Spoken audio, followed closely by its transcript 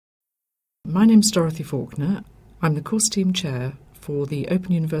My name's Dorothy Faulkner. I'm the course team chair for the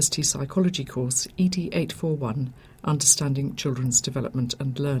Open University Psychology course ED841, Understanding Children's Development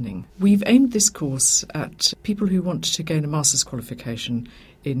and Learning. We've aimed this course at people who want to gain a master's qualification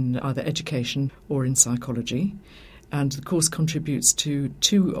in either education or in psychology, and the course contributes to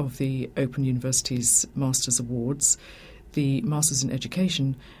two of the Open University's Masters Awards, the Masters in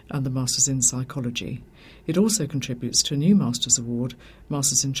Education and the Masters in Psychology. It also contributes to a new Masters Award,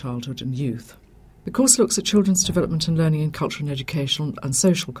 Masters in Childhood and Youth. The course looks at children's development and learning in cultural and educational and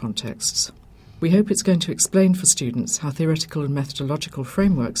social contexts. We hope it's going to explain for students how theoretical and methodological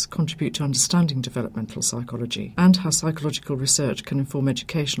frameworks contribute to understanding developmental psychology and how psychological research can inform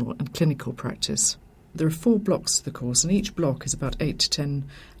educational and clinical practice. There are 4 blocks to the course, and each block is about 8 to 10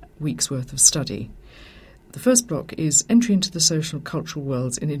 weeks' worth of study. The first block is Entry into the Social and Cultural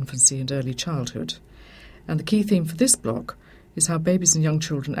Worlds in Infancy and Early Childhood. And the key theme for this block is how babies and young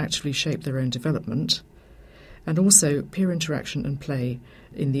children actually shape their own development, and also peer interaction and play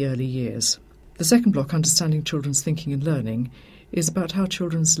in the early years. The second block, Understanding Children's Thinking and Learning, is about how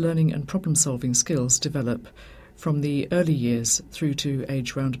children's learning and problem-solving skills develop from the early years through to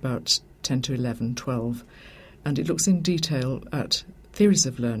age round about 10 to 11, 12. And it looks in detail at theories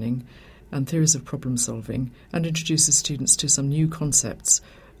of learning and theories of problem-solving and introduces students to some new concepts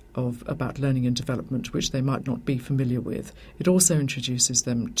about learning and development which they might not be familiar with. It also introduces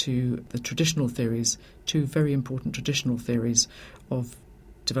them to the traditional theories, 2 very important traditional theories of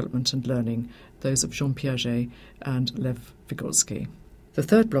development and learning, those of Jean Piaget and Lev Vygotsky. The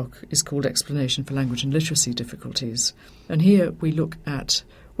third block is called Explanation for Language and Literacy Difficulties, and here we look at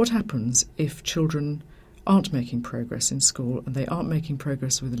what happens if children aren't making progress in school and they aren't making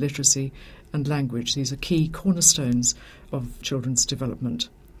progress with literacy and language. These are key cornerstones of children's development.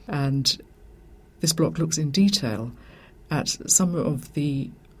 And this block looks in detail at some of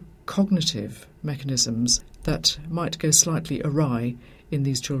the cognitive mechanisms that might go slightly awry in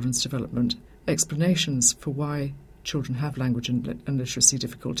these children's development, explanations for why children have language and literacy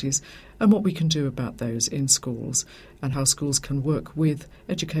difficulties, and what we can do about those in schools, and how schools can work with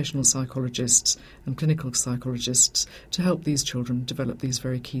educational psychologists and clinical psychologists to help these children develop these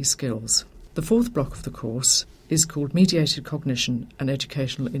very key skills. The fourth block of the course is called Mediated Cognition and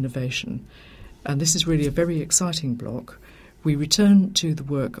Educational Innovation, and this is really a very exciting block. We return to the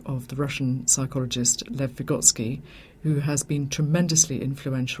work of the Russian psychologist Lev Vygotsky, who has been tremendously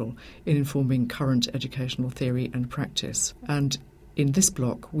influential in informing current educational theory and practice. And in this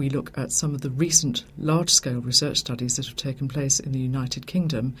block, we look at some of the recent large-scale research studies that have taken place in the United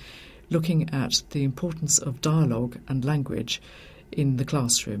Kingdom, looking at the importance of dialogue and language in the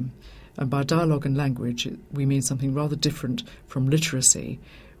classroom. And by dialogue and language, we mean something rather different from literacy,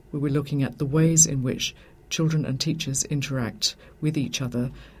 where we're looking at the ways in which children and teachers interact with each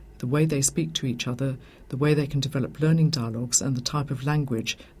other, the way they speak to each other, the way they can develop learning dialogues, and the type of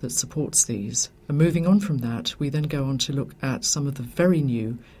language that supports these. And moving on from that, we then go on to look at some of the very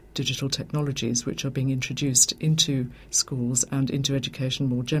new digital technologies which are being introduced into schools and into education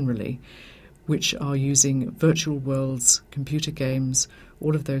more generally, which are using virtual worlds, computer games,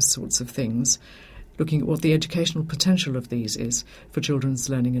 all of those sorts of things, looking at what the educational potential of these is for children's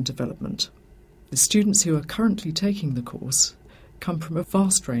learning and development. The students who are currently taking the course come from a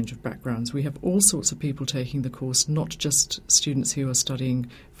vast range of backgrounds. We have all sorts of people taking the course, not just students who are studying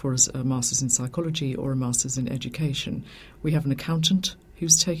for a Master's in Psychology or a Master's in Education. We have an accountant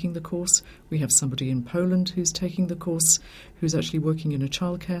who's taking the course. We have somebody in Poland who's taking the course, who's actually working in a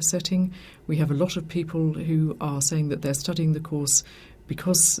childcare setting. We have a lot of people who are saying that they're studying the course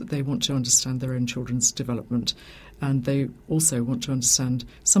because they want to understand their own children's development, and they also want to understand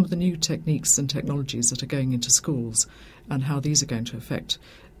some of the new techniques and technologies that are going into schools and how these are going to affect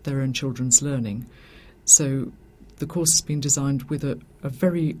their own children's learning. So the course has been designed with a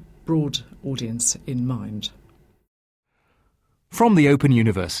very broad audience in mind. From the Open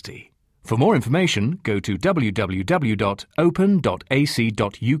University. For more information, go to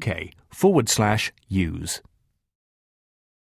www.open.ac.uk/use.